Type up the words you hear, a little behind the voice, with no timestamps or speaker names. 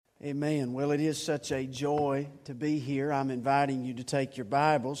Amen. Well, it is such a joy to be here. I'm inviting you to take your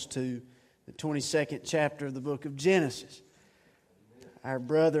Bibles to the 22nd chapter of the book of Genesis. Our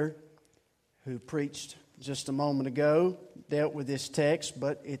brother who preached just a moment ago dealt with this text,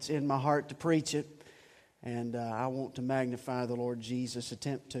 but it's in my heart to preach it. And I want to magnify the Lord Jesus,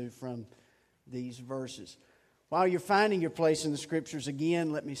 attempt to, from these verses. While you're finding your place in the Scriptures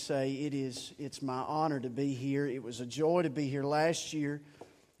again, let me say it's my honor to be here. It was a joy to be here last year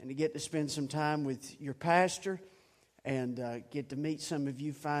and to get to spend some time with your pastor and get to meet some of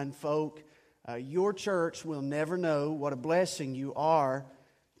you fine folk. Your church will never know what a blessing you are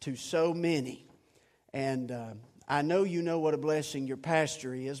to so many. And I know you know what a blessing your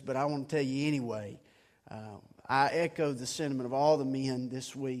pastor is, but I want to tell you anyway. I echo the sentiment of all the men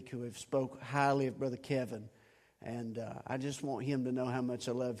this week who have spoke highly of Brother Kevin. And I just want him to know how much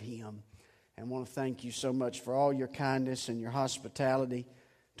I love him. And want to thank you so much for all your kindness and your hospitality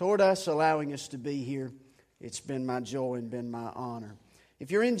toward us, allowing us to be here. It's been my joy and been my honor.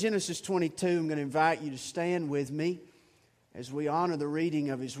 If you're in Genesis 22, I'm going to invite you to stand with me as we honor the reading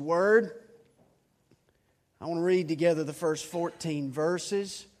of His Word. I want to read together the first 14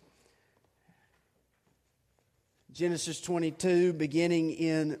 verses. Genesis 22, beginning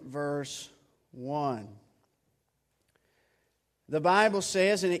in verse 1. The Bible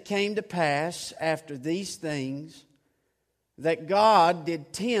says, "And it came to pass after these things, that God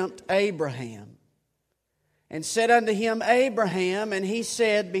did tempt Abraham, and said unto him, Abraham, and he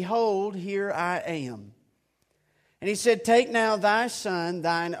said, Behold, here I am. And he said, Take now thy son,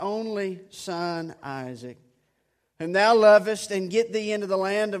 thine only son Isaac, whom thou lovest, and get thee into the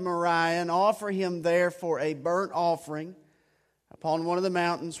land of Moriah, and offer him there for a burnt offering upon one of the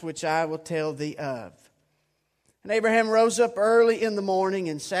mountains which I will tell thee of. And Abraham rose up early in the morning,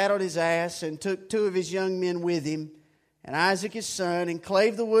 and saddled his ass, and took 2 of his young men with him, and Isaac his son, and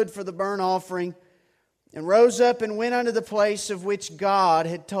clave the wood for the burnt offering, and rose up and went unto the place of which God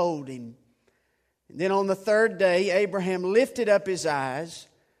had told him. And then on the 3rd day Abraham lifted up his eyes,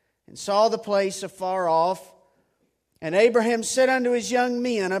 and saw the place afar off. And Abraham said unto his young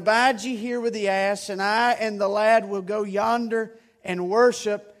men, Abide ye here with the ass, and I and the lad will go yonder and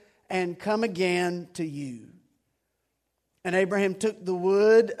worship, and come again to you. And Abraham took the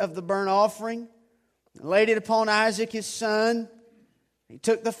wood of the burnt offering, and laid it upon Isaac his son. He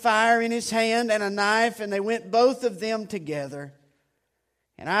took the fire in his hand and a knife, and they went both of them together.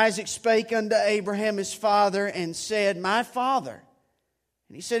 And Isaac spake unto Abraham his father, and said, My father.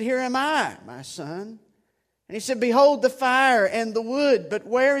 And he said, Here am I, my son. And he said, Behold the fire and the wood, but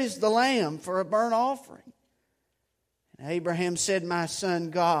where is the lamb for a burnt offering? And Abraham said, My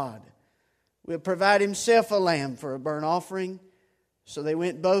son, God will provide himself a lamb for a burnt offering. So they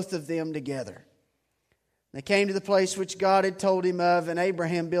went both of them together. They came to the place which God had told him of, and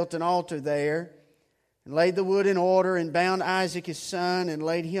Abraham built an altar there, and laid the wood in order, and bound Isaac his son, and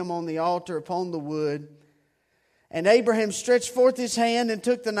laid him on the altar upon the wood. And Abraham stretched forth his hand, and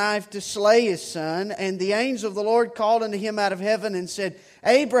took the knife to slay his son. And the angel of the Lord called unto him out of heaven, and said,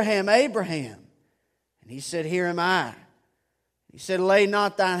 Abraham, Abraham. And he said, Here am I. He said, Lay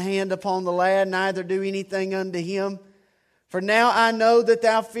not thine hand upon the lad, neither do anything unto him. For now I know that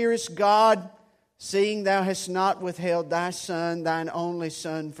thou fearest God, seeing thou hast not withheld thy son, thine only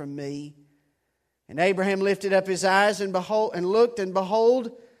son, from me. And Abraham lifted up his eyes and looked, and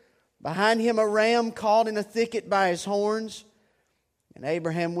behold, behind him a ram caught in a thicket by his horns. And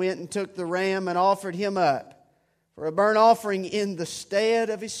Abraham went and took the ram, and offered him up for a burnt offering in the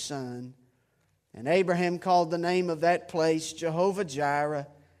stead of his son. And Abraham called the name of that place Jehovah-Jireh,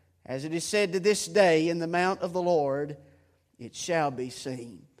 as it is said to this day, In the mount of the Lord it shall be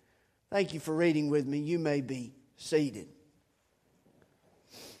seen. Thank you for reading with me. You may be seated.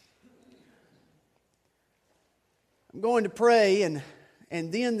 I'm going to pray, and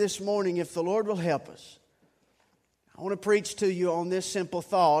then this morning, if the Lord will help us, I want to preach to you on this simple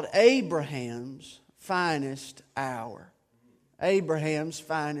thought: Abraham's finest hour. Abraham's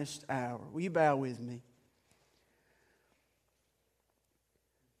finest hour. Will you bow with me?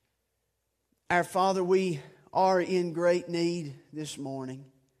 Our Father, we are in great need this morning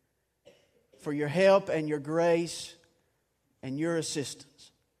for your help and your grace and your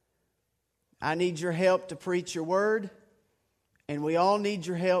assistance. I need your help to preach your word, and we all need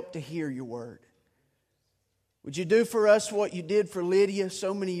your help to hear your word. Would you do for us what you did for Lydia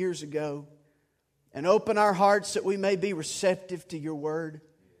so many years ago, and open our hearts that we may be receptive to your word?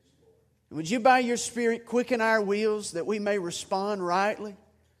 And would you, by your Spirit, quicken our wheels that we may respond rightly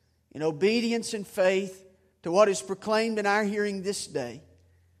in obedience and faith to what is proclaimed in our hearing this day?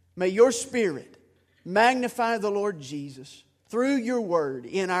 May your Spirit magnify the Lord Jesus through your word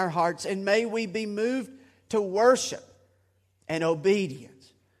in our hearts, and may we be moved to worship and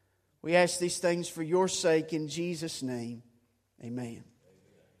obedience. We ask these things for your sake in Jesus' name. Amen.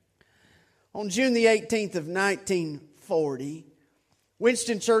 On June the 18th of 1940,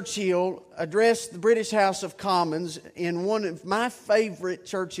 Winston Churchill addressed the British House of Commons in one of my favorite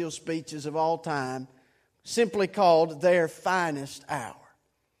Churchill speeches of all time, simply called Their Finest Hour.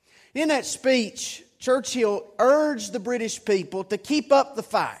 In that speech, Churchill urged the British people to keep up the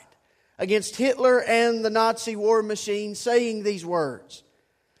fight against Hitler and the Nazi war machine, saying these words: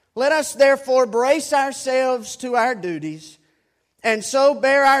 "Let us therefore brace ourselves to our duties, and so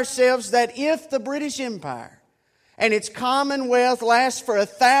bear ourselves that if the British Empire and its commonwealth lasts for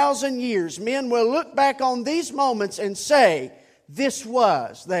 1,000 years, men will look back on these moments and say, this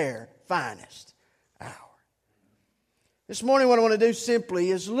was their finest hour." This morning what I want to do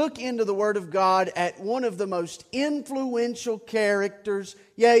simply is look into the Word of God at one of the most influential characters,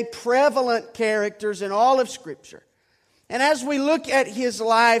 yea, prevalent characters in all of Scripture. And as we look at his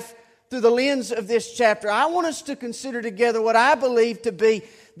life through the lens of this chapter, I want us to consider together what I believe to be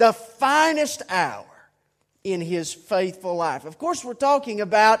the finest hour in his faithful life. Of course, we're talking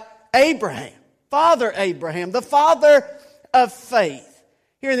about Abraham, Father Abraham, the father of faith.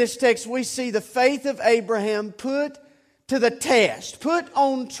 Here in this text, we see the faith of Abraham put to the test, put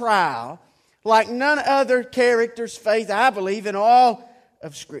on trial, like none other character's faith, I believe, in all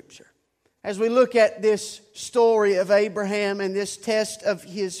of Scripture. As we look at this story of Abraham and this test of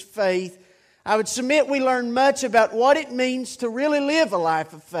his faith, I would submit we learn much about what it means to really live a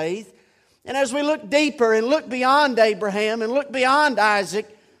life of faith. And as we look deeper and look beyond Abraham and look beyond Isaac,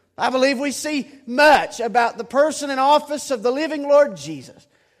 I believe we see much about the person and office of the living Lord Jesus,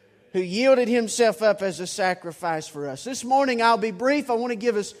 who yielded himself up as a sacrifice for us. This morning I'll be brief. I want to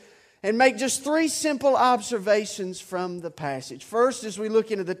give us and make just 3 simple observations from the passage. First, as we look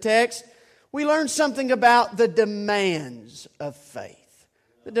into the text, we learn something about the demands of faith.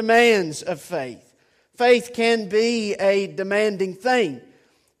 The demands of faith. Faith can be a demanding thing.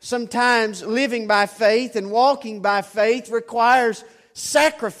 Sometimes living by faith and walking by faith requires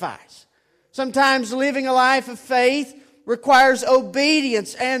sacrifice. Sometimes living a life of faith requires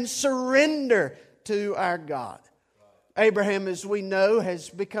obedience and surrender to our God. Abraham, as we know, has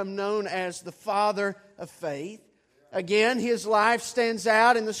become known as the father of faith. Again, his life stands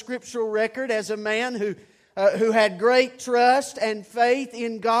out in the scriptural record as a man who had great trust and faith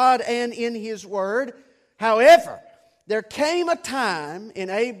in God and in His Word. However, there came a time in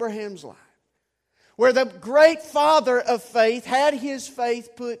Abraham's life where the great father of faith had his faith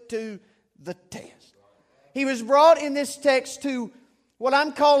put to the test. He was brought in this text to what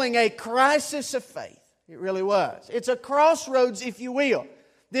I'm calling a crisis of faith. It really was. It's a crossroads, if you will.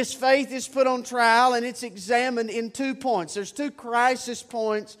 This faith is put on trial and it's examined in 2 points. There's 2 crisis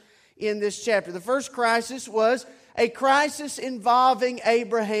points in this chapter. The first crisis was a crisis involving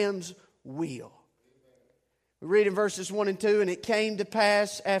Abraham's will. We read in verses 1 and 2, "And it came to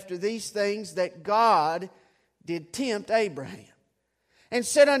pass after these things that God did tempt Abraham, and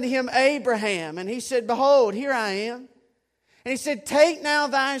said unto him, Abraham, and he said, Behold, here I am. And he said, Take now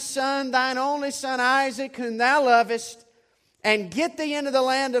thy son, thine only son Isaac, whom thou lovest, and get thee into the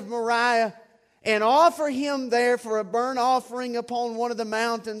land of Moriah, and offer him there for a burnt offering upon one of the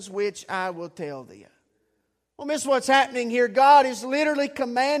mountains which I will tell thee of." Well, miss what's happening here. God is literally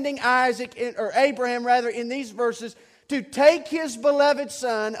commanding Abraham in these verses, to take his beloved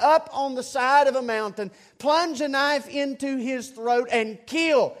son up on the side of a mountain, plunge a knife into his throat, and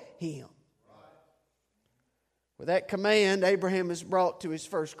kill him. With that command, Abraham is brought to his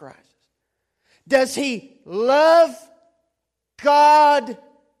first crisis. Does he love God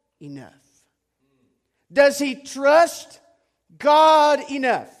enough? Does he trust God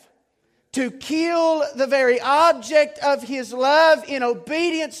enough to kill the very object of his love in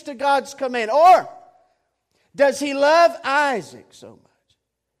obedience to God's command? Or does he love Isaac so much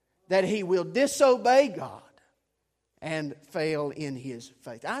that he will disobey God and fail in his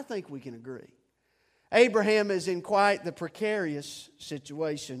faith? I think we can agree. Abraham is in quite the precarious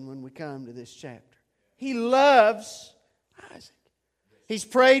situation when we come to this chapter. He loves Isaac. He's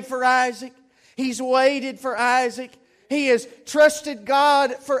prayed for Isaac. He's waited for Isaac. He has trusted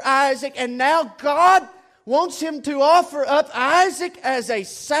God for Isaac. And now God wants him to offer up Isaac as a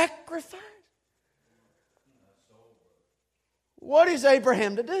sacrifice. What is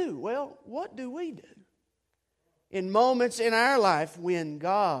Abraham to do? Well, what do we do in moments in our life when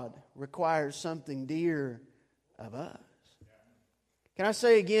God requires something dear of us? Can I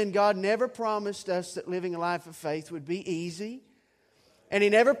say again, God never promised us that living a life of faith would be easy. And He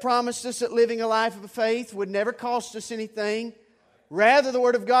never promised us that living a life of faith would never cost us anything. Rather, the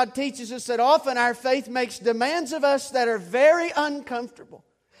Word of God teaches us that often our faith makes demands of us that are very uncomfortable.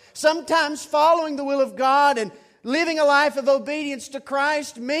 Sometimes following the will of God and living a life of obedience to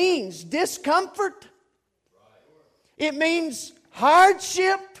Christ means discomfort. It means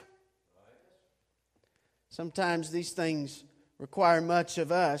hardship. Sometimes these things require much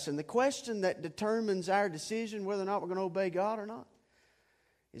of us. And the question that determines our decision whether or not we're going to obey God or not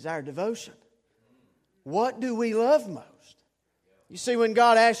is our devotion. What do we love most? You see, when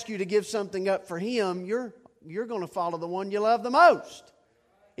God asks you to give something up for Him, you're going to follow the one you love the most.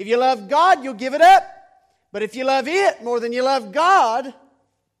 If you love God, you'll give it up. But if you love it more than you love God,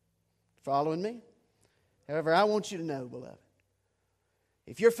 following me? However, I want you to know, beloved,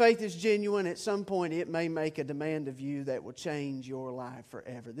 if your faith is genuine, at some point it may make a demand of you that will change your life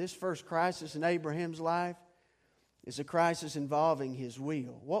forever. This first crisis in Abraham's life is a crisis involving his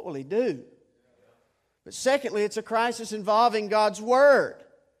will. What will he do? But secondly, it's a crisis involving God's Word.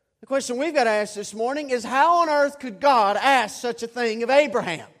 The question we've got to ask this morning is, how on earth could God ask such a thing of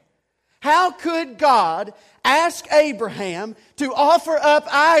Abraham? How could God ask Abraham to offer up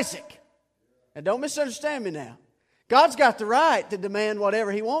Isaac? Now, don't misunderstand me now. God's got the right to demand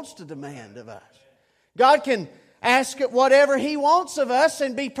whatever He wants to demand of us. God can ask whatever He wants of us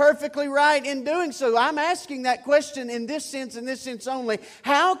and be perfectly right in doing so. I'm asking that question in this sense only.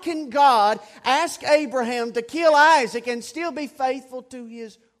 How can God ask Abraham to kill Isaac and still be faithful to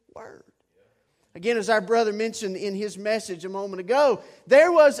His Word? Again, as our brother mentioned in his message a moment ago, there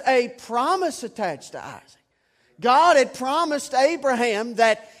was a promise attached to Isaac. God had promised Abraham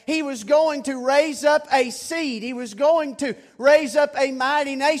that he was going to raise up a seed. He was going to raise up a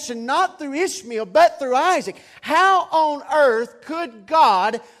mighty nation, not through Ishmael, but through Isaac. How on earth could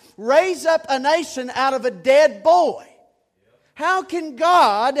God raise up a nation out of a dead boy? How can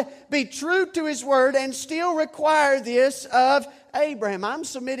God be true to His Word and still require this of Abraham? I'm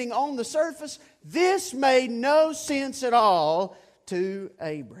submitting on the surface, this made no sense at all to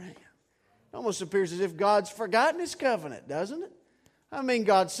Abraham. It almost appears as if God's forgotten His covenant, doesn't it? I mean,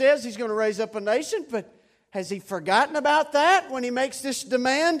 God says He's going to raise up a nation, but has He forgotten about that when He makes this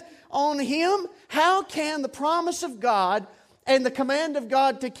demand on him? How can the promise of God and the command of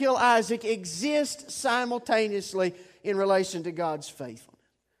God to kill Isaac exist simultaneously in relation to God's faithfulness?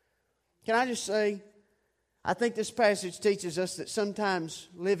 Can I just say, I think this passage teaches us that sometimes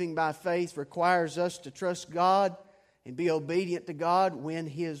living by faith requires us to trust God and be obedient to God when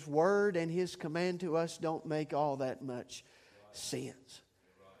His Word and His command to us don't make all that much sense.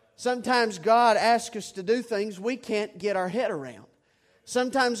 Sometimes God asks us to do things we can't get our head around.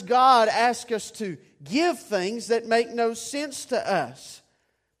 Sometimes God asks us to give things that make no sense to us.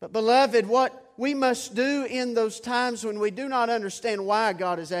 But beloved, what we must do in those times when we do not understand why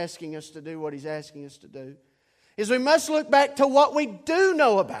God is asking us to do what He's asking us to do is we must look back to what we do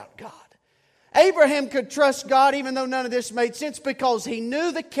know about God. Abraham could trust God even though none of this made sense because he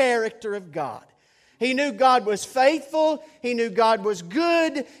knew the character of God. He knew God was faithful. He knew God was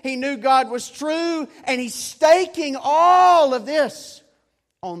good. He knew God was true. And he's staking all of this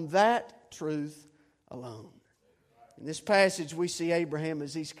on that truth alone. In this passage, we see Abraham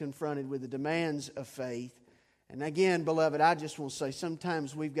as he's confronted with the demands of faith. And again, beloved, I just want to say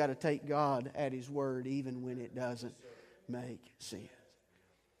sometimes we've got to take God at His word even when it doesn't make sense.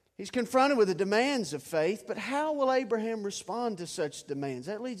 He's confronted with the demands of faith, but how will Abraham respond to such demands?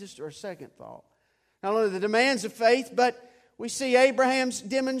 That leads us to our second thought. Not only the demands of faith, but we see Abraham's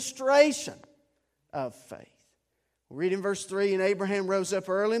demonstration of faith. We read in verse 3, and Abraham rose up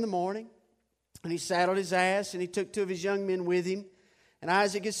early in the morning, and he saddled his ass, and he took 2 of his young men with him, and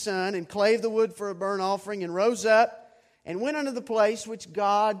Isaac his son, and clave the wood for a burnt offering, and rose up, and went unto the place which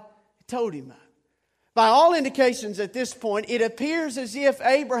God told him of. By all indications at this point, it appears as if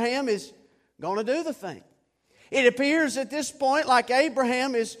Abraham is going to do the thing. It appears at this point like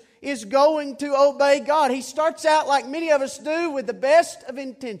Abraham is going to obey God. He starts out like many of us do with the best of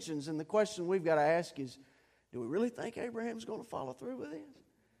intentions. And the question we've got to ask is, do we really think Abraham's going to follow through with this?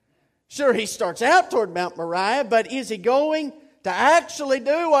 Sure, he starts out toward Mount Moriah, but is he going to actually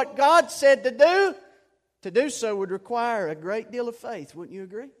do what God said to do? To do so would require a great deal of faith, wouldn't you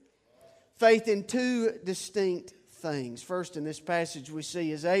agree? Faith in two distinct things. First, in this passage we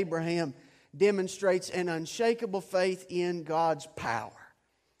see as Abraham demonstrates an unshakable faith in God's power.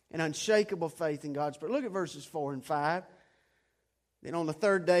 An unshakable faith in God's power. Look at verses 4 and 5. Then on the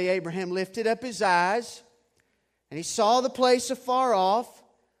third day Abraham lifted up his eyes, and he saw the place afar off.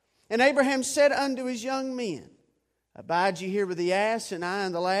 And Abraham said unto his young men, Abide ye here with the ass, and I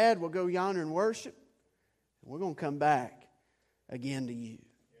and the lad will go yonder and worship. And we're going to come back again to you.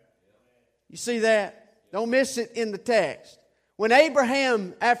 You see that? Don't miss it in the text. When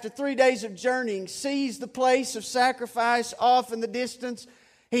Abraham, after 3 days of journeying, sees the place of sacrifice off in the distance,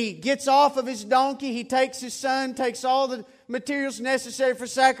 he gets off of his donkey, he takes his son, takes all the materials necessary for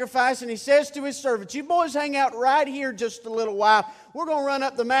sacrifice, and he says to his servants, "You boys hang out right here just a little while. We're going to run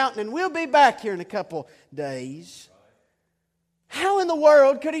up the mountain and we'll be back here in a couple days." How in the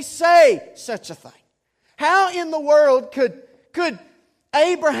world could he say such a thing? How in the world could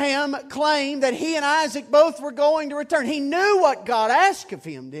Abraham claimed that he and Isaac both were going to return? He knew what God asked of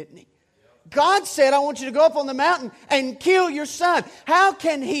him, didn't he? God said, "I want you to go up on the mountain and kill your son." How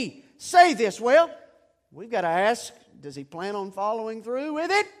can he say this? Well, we've got to ask, does he plan on following through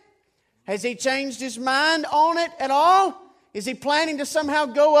with it? Has he changed his mind on it at all? Is he planning to somehow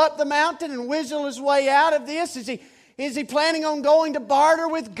go up the mountain and whizzle his way out of this? Is he planning on going to barter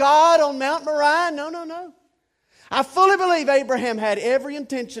with God on Mount Moriah? No. I fully believe Abraham had every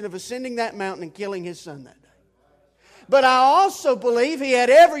intention of ascending that mountain and killing his son that day. But I also believe he had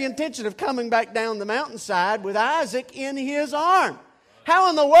every intention of coming back down the mountainside with Isaac in his arm. How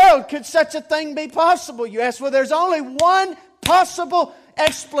in the world could such a thing be possible, you ask? Well, there's only one possible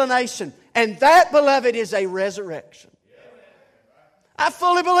explanation, and that, beloved, is a resurrection. I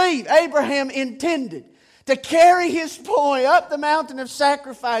fully believe Abraham intended to carry his boy up the mountain of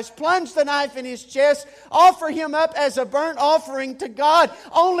sacrifice, plunge the knife in his chest, offer him up as a burnt offering to God,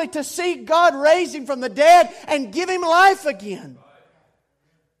 only to see God raise him from the dead and give him life again.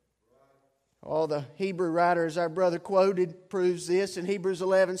 All the Hebrew writers our brother quoted proves this. In Hebrews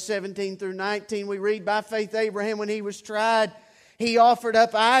 11:17 through 19, we read, "By faith Abraham, when he was tried, he offered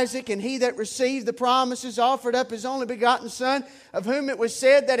up Isaac, and he that received the promises offered up his only begotten son, of whom it was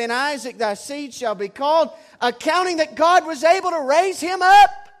said that in Isaac thy seed shall be called, accounting that God was able to raise him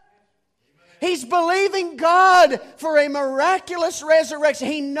up." He's believing God for a miraculous resurrection.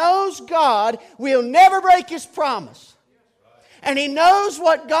 He knows God will never break His promise. And he knows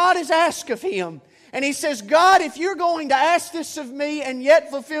what God has asked of him. And he says, "God, if you're going to ask this of me and yet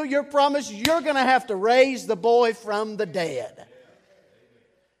fulfill your promise, you're going to have to raise the boy from the dead."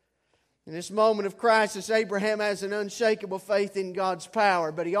 In this moment of crisis, Abraham has an unshakable faith in God's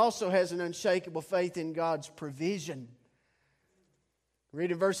power, but he also has an unshakable faith in God's provision.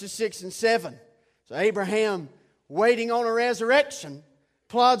 Read in verses 6 and 7. So Abraham, waiting on a resurrection,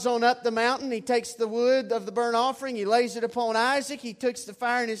 plods on up the mountain. He takes the wood of the burnt offering. He lays it upon Isaac. He takes the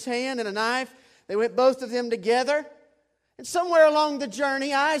fire in his hand and a knife. They went both of them together. And somewhere along the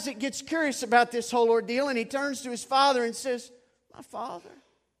journey, Isaac gets curious about this whole ordeal, and he turns to his father and says, "My father."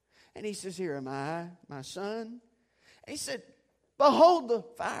 And he says, "Here am I, my son." And he said, "Behold the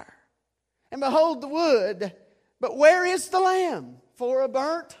fire, and behold the wood, but where is the lamb for a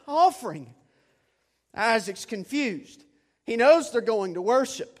burnt offering?" Isaac's confused. He knows they're going to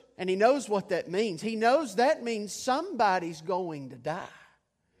worship, and he knows what that means. He knows that means somebody's going to die.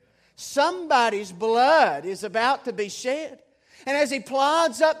 Somebody's blood is about to be shed. And as he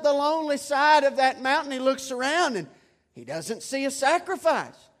plods up the lonely side of that mountain, he looks around and he doesn't see a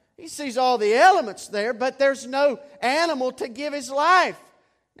sacrifice. He sees all the elements there, but there's no animal to give his life.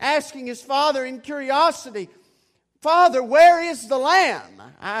 Asking his father in curiosity, "Father, where is the lamb?"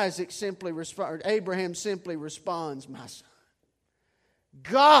 Abraham simply responds, "My son,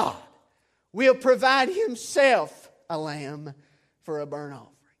 God will provide Himself a lamb for a burnt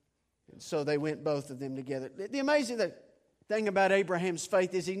offering." And so they went both of them together. The amazing thing about Abraham's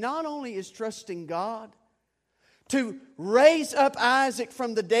faith is he not only is trusting God to raise up Isaac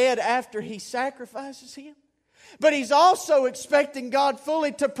from the dead after he sacrifices him, but he's also expecting God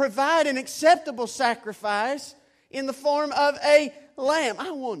fully to provide an acceptable sacrifice in the form of a lamb.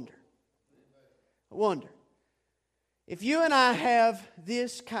 I wonder if you and I have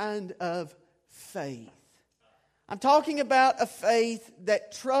this kind of faith. I'm talking about a faith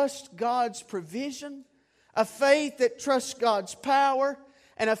that trusts God's provision, a faith that trusts God's power,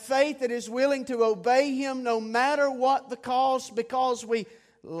 and a faith that is willing to obey Him no matter what the cost, because we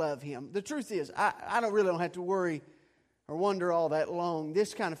love Him. The truth is, I don't have to worry or wonder all that long.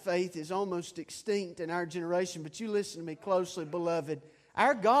 This kind of faith is almost extinct in our generation. But you listen to me closely, beloved.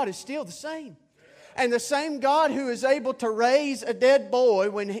 Our God is still the same. And the same God who is able to raise a dead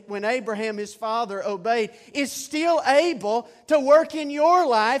boy when Abraham, his father, obeyed, is still able to work in your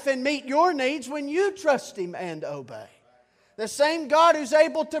life and meet your needs when you trust Him and obey. The same God who's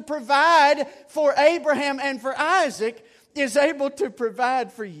able to provide for Abraham and for Isaac is able to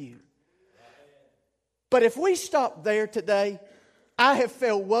provide for you. But if we stop there today, I have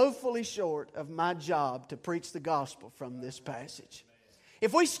fell woefully short of my job to preach the gospel from this passage.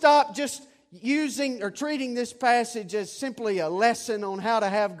 If we stop just using or treating this passage as simply a lesson on how to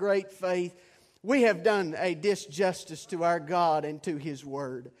have great faith, we have done a disjustice to our God and to His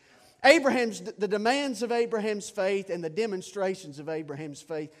Word. The demands of Abraham's faith and the demonstrations of Abraham's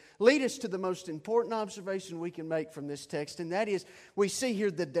faith lead us to the most important observation we can make from this text, and that is we see here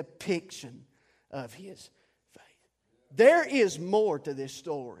the depiction of his faith. There is more to this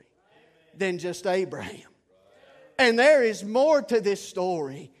story than just Abraham. And there is more to this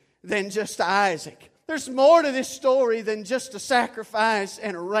story than just Isaac. There's more to this story than just a sacrifice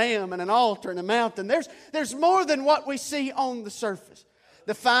and a ram and an altar and a mountain. There's more than what we see on the surface.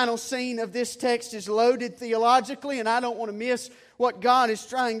 The final scene of this text is loaded theologically, and I don't want to miss what God is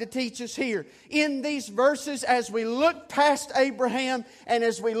trying to teach us here. In these verses, as we look past Abraham and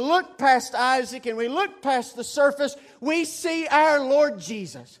as we look past Isaac and we look past the surface, we see our Lord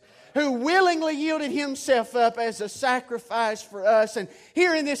Jesus, who willingly yielded Himself up as a sacrifice for us. And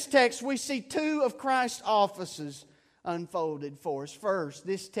here in this text, we see two of Christ's offices unfolded for us. First,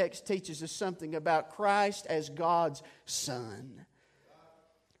 this text teaches us something about Christ as God's Son.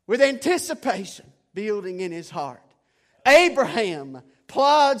 With anticipation building in his heart, Abraham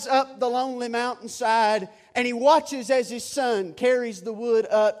plods up the lonely mountainside and he watches as his son carries the wood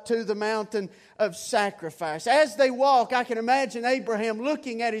up to the mountain of sacrifice. As they walk, I can imagine Abraham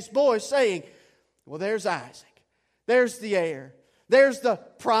looking at his boy saying, well, there's Isaac. There's the heir. There's the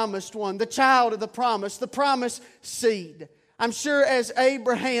promised one, the child of the promised seed. I'm sure as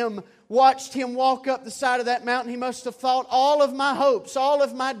Abraham watched him walk up the side of that mountain, he must have thought, all of my hopes, all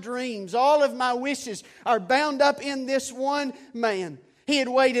of my dreams, all of my wishes are bound up in this one man. He had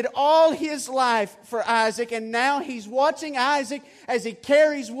waited all his life for Isaac, and now he's watching Isaac as he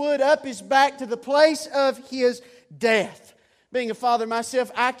carries wood up his back to the place of his death. Being a father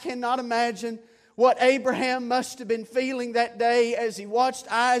myself, I cannot imagine what Abraham must have been feeling that day as he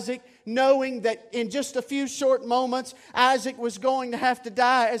watched Isaac, knowing that in just a few short moments, Isaac was going to have to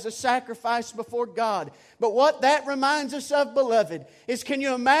die as a sacrifice before God. But what that reminds us of, beloved, is can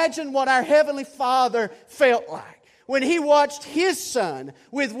you imagine what our Heavenly Father felt like when He watched His Son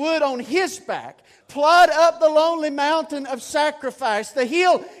with wood on His back plod up the lonely mountain of sacrifice, the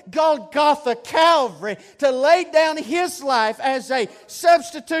hill Golgotha, Calvary, to lay down His life as a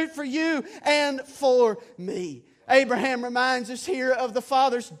substitute for you and for me. Abraham reminds us here of the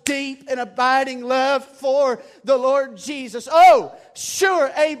Father's deep and abiding love for the Lord Jesus. Oh, sure,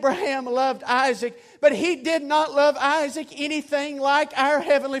 Abraham loved Isaac, but he did not love Isaac anything like our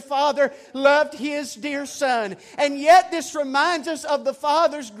Heavenly Father loved His dear Son. And yet this reminds us of the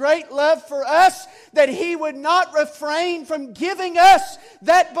Father's great love for us, that He would not refrain from giving us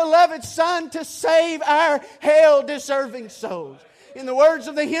that beloved Son to save our hell-deserving souls. In the words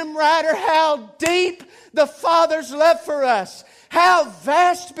of the hymn writer, how deep the Father's love for us, how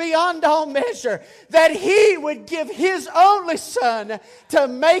vast beyond all measure, that He would give His only Son to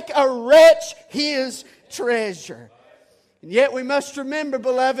make a wretch His treasure. And yet we must remember,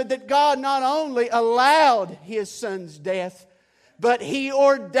 beloved, that God not only allowed His Son's death, but He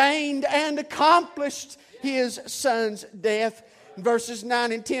ordained and accomplished His Son's death. In verses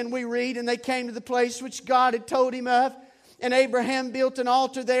 9 and 10 we read, and they came to the place which God had told him of. And Abraham built an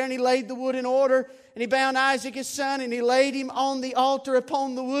altar there, and he laid the wood in order. And he bound Isaac his son, and he laid him on the altar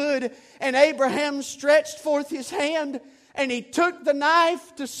upon the wood. And Abraham stretched forth his hand, and he took the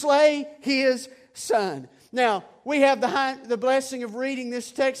knife to slay his son. Now, we have the blessing of reading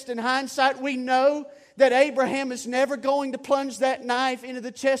this text in hindsight. We know that Abraham is never going to plunge that knife into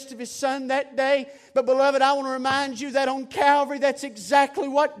the chest of his son that day. But beloved, I want to remind you that on Calvary, that's exactly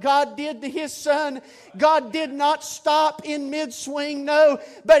what God did to His Son. God did not stop in mid-swing, no,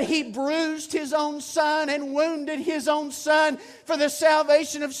 but He bruised His own Son and wounded His own Son for the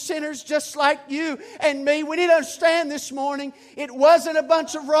salvation of sinners just like you and me. We need to understand this morning, it wasn't a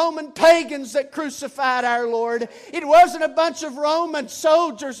bunch of Roman pagans that crucified our Lord. It wasn't a bunch of Roman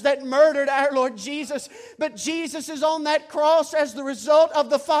soldiers that murdered our Lord Jesus. But Jesus is on that cross as the result of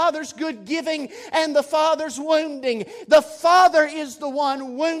the Father's good giving and the Father's wounding. The Father is the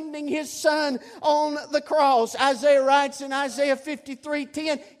one wounding His Son on the cross. Isaiah writes in Isaiah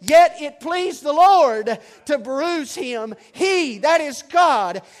 53:10, yet it pleased the Lord to bruise Him. He, that is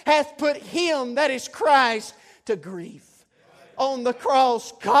God, hath put Him, that is Christ, to grief. On the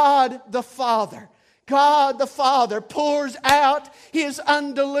cross, God the Father pours out His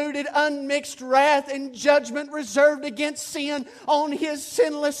undiluted, unmixed wrath and judgment reserved against sin on His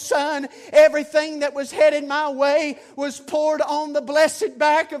sinless Son. Everything that was headed my way was poured on the blessed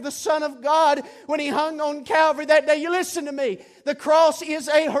back of the Son of God when He hung on Calvary that day. You listen to me. The cross is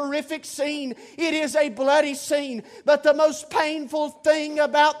a horrific scene. It is a bloody scene. But the most painful thing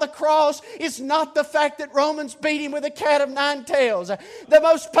about the cross is not the fact that Romans beat him with a cat of nine tails. The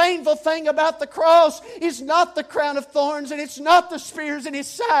most painful thing about the cross is not the crown of thorns, and it's not the spears in His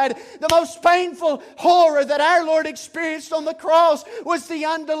side. The most painful horror that our Lord experienced on the cross was the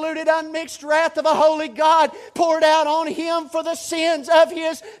undiluted, unmixed wrath of a holy God poured out on Him for the sins of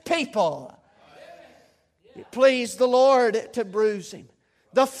His people. It pleased the Lord to bruise Him.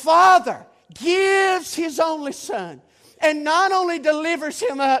 The Father gives His only Son, and not only delivers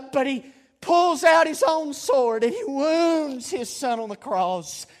Him up, but He pulls out His own sword and He wounds His Son on the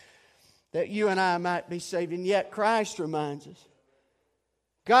cross that you and I might be saved. And yet Christ reminds us.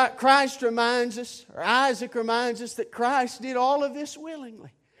 Christ reminds us, or Isaac reminds us, that Christ did all of this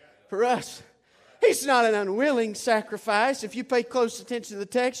willingly for us. He's not an unwilling sacrifice. If you pay close attention to the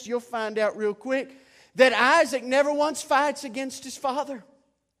text, you'll find out real quick that Isaac never once fights against his father.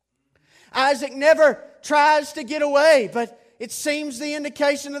 Isaac never tries to get away, but it seems the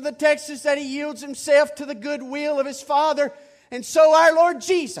indication of the text is that he yields himself to the good will of his father. And so our Lord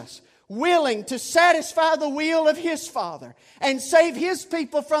Jesus, willing to satisfy the will of His Father and save His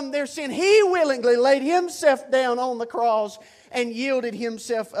people from their sin, He willingly laid Himself down on the cross and yielded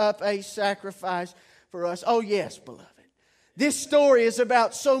Himself up a sacrifice for us. Oh yes, beloved. This story is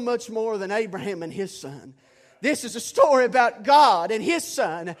about so much more than Abraham and his son. This is a story about God and His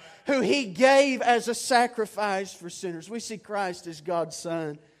Son, who He gave as a sacrifice for sinners. We see Christ as God's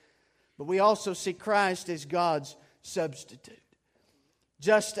Son, but we also see Christ as God's substitute.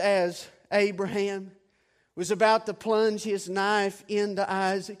 Just as Abraham was about to plunge his knife into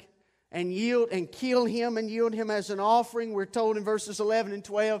Isaac and kill him and yield him as an offering, we're told in verses 11 and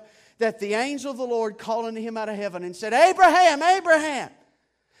 12 that the angel of the Lord called unto him out of heaven and said, "Abraham, Abraham."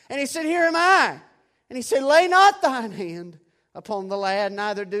 And he said, "Here am I." And he said, "Lay not thine hand upon the lad,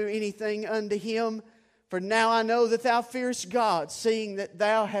 neither do anything unto him. For now I know that thou fearest God, seeing that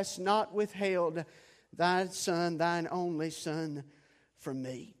thou hast not withheld thy son, thine only son, from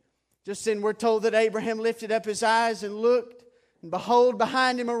me." Just then we're told that Abraham lifted up his eyes and looked, and behold,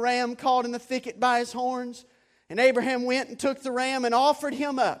 behind him a ram caught in the thicket by his horns. And Abraham went and took the ram and offered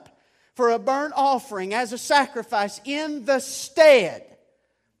him up for a burnt offering as a sacrifice in the stead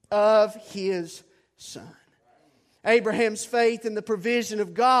of his son. Abraham's faith in the provision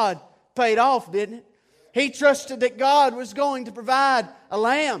of God paid off, didn't it? He trusted that God was going to provide a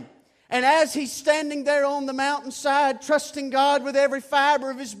lamb. And as he's standing there on the mountainside, trusting God with every fiber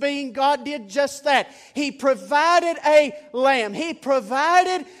of his being, God did just that. He provided a lamb. He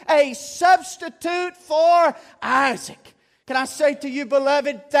provided a substitute for Isaac. Can I say to you,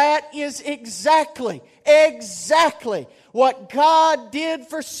 beloved, that is exactly what God did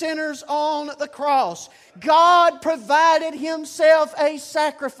for sinners on the cross. God provided Himself a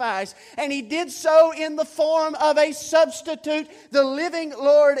sacrifice, and He did so in the form of a substitute, the living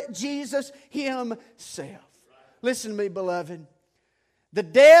Lord Jesus Himself. Listen to me, beloved. The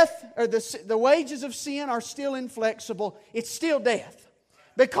death or the wages of sin are still inflexible. It's still death.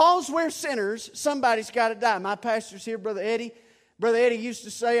 Because we're sinners, somebody's got to die. My pastor's here, Brother Eddie. Brother Eddie used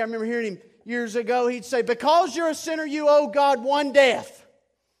to say, I remember hearing him years ago, he'd say, because you're a sinner, you owe God one death.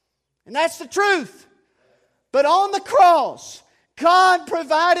 And that's the truth. But on the cross, God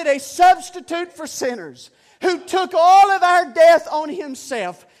provided a substitute for sinners who took all of our death on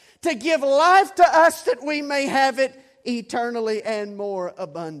Himself to give life to us that we may have it eternally and more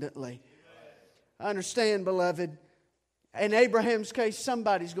abundantly. I understand, beloved, in Abraham's case,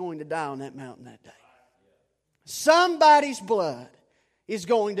 somebody's going to die on that mountain that day. Somebody's blood is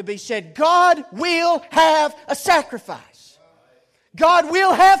going to be shed. God will have a sacrifice. God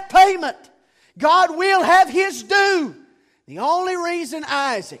will have payment. God will have His due. The only reason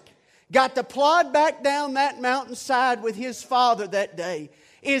Isaac got to plod back down that mountainside with his father that day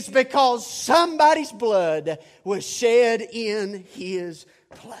is because somebody's blood was shed in his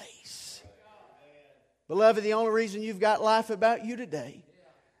place. Beloved, the only reason you've got life about you today,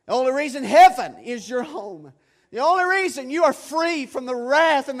 the only reason heaven is your home, the only reason you are free from the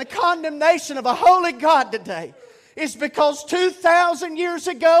wrath and the condemnation of a holy God today is because 2,000 years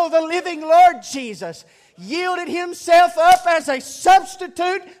ago the living Lord Jesus yielded Himself up as a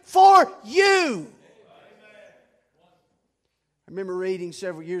substitute for you. I remember reading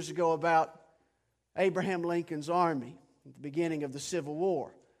several years ago about Abraham Lincoln's army at the beginning of the Civil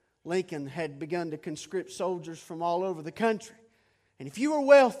War. Lincoln had begun to conscript soldiers from all over the country. And if you were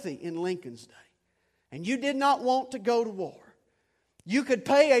wealthy in Lincoln's day and you did not want to go to war, you could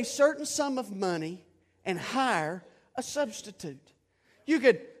pay a certain sum of money and hire a substitute. You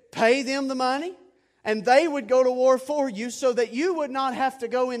could pay them the money. and they would go to war for you so that you would not have to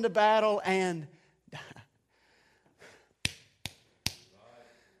go into battle and die.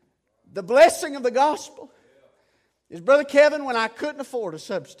 The blessing of the gospel is, Brother Kevin, when I couldn't afford a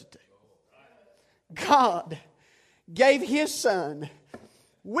substitute, God gave His Son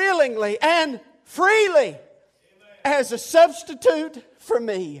willingly and freely as a substitute for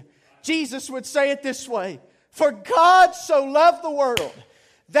me. Jesus would say it this way: for God so loved the world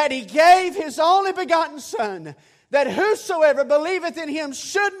that He gave His only begotten Son, that whosoever believeth in Him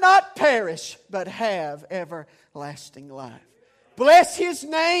should not perish, but have everlasting life. Bless His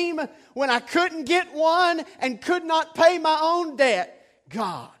name. When I couldn't get one and could not pay my own debt,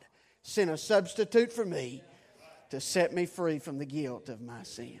 God sent a substitute for me to set me free from the guilt of my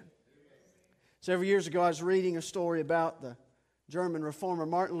sin. Several years ago, I was reading a story about the German reformer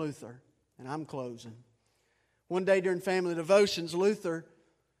Martin Luther, and I'm closing. One day during family devotions, Luther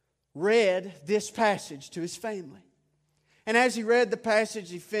read this passage to his family. And as he read the passage,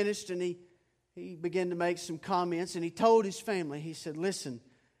 he finished and he began to make some comments, and he told his family, he said, listen,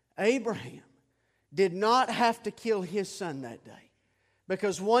 Abraham did not have to kill his son that day,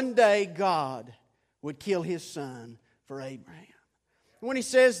 because one day God would kill His Son for Abraham. And when he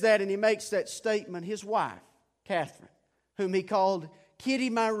says that and he makes that statement, his wife, Catherine, whom he called Kitty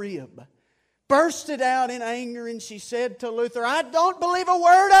my rib, bursted out in anger, and she said to Luther, I don't believe a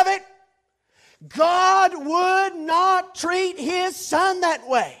word of it. God would not treat His Son that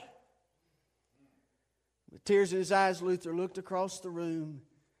way. With tears in his eyes, Luther looked across the room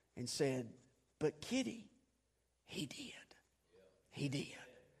and said, but Kitty, He did. He did.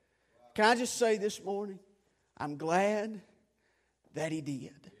 Can I just say this morning, I'm glad that He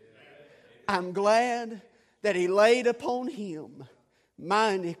did. I'm glad that He laid upon Him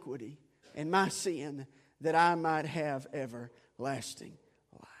my iniquity and my sin, that I might have everlasting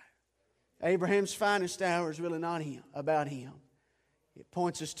life. Abraham's finest hour is really not about him. It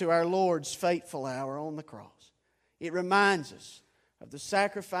points us to our Lord's fateful hour on the cross. It reminds us of the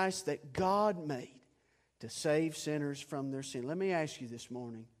sacrifice that God made to save sinners from their sin. Let me ask you this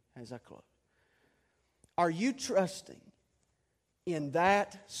morning as I close. Are you trusting in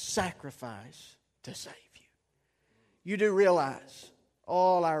that sacrifice to save you? You do realize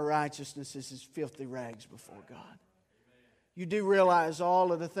all our righteousness is as filthy rags before God. You do realize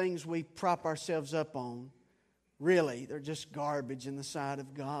all of the things we prop ourselves up on, really, they're just garbage in the sight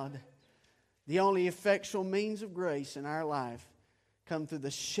of God. The only effectual means of grace in our life come through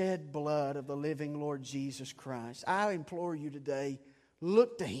the shed blood of the living Lord Jesus Christ. I implore you today,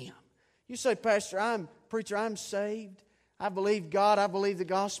 look to Him. You say, Pastor, I'm saved. I believe God. I believe the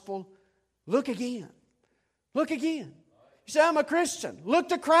gospel. Look again. Look again. You say, I'm a Christian. Look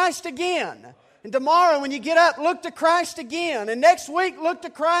to Christ again. And tomorrow when you get up, look to Christ again. And next week, look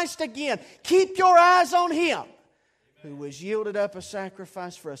to Christ again. Keep your eyes on Him who was yielded up a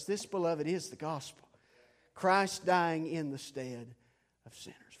sacrifice for us. This, beloved, is the gospel. Christ dying in the stead of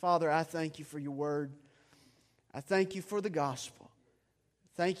sinners. Father, I thank You for Your word. I thank You for the gospel.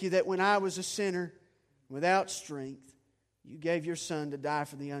 Thank You that when I was a sinner without strength, You gave Your Son to die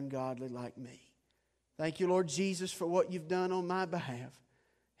for the ungodly like me. Thank You, Lord Jesus, for what You've done on my behalf.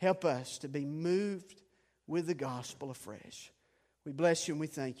 Help us to be moved with the gospel afresh. We bless You and we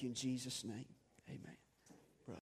thank You in Jesus' name.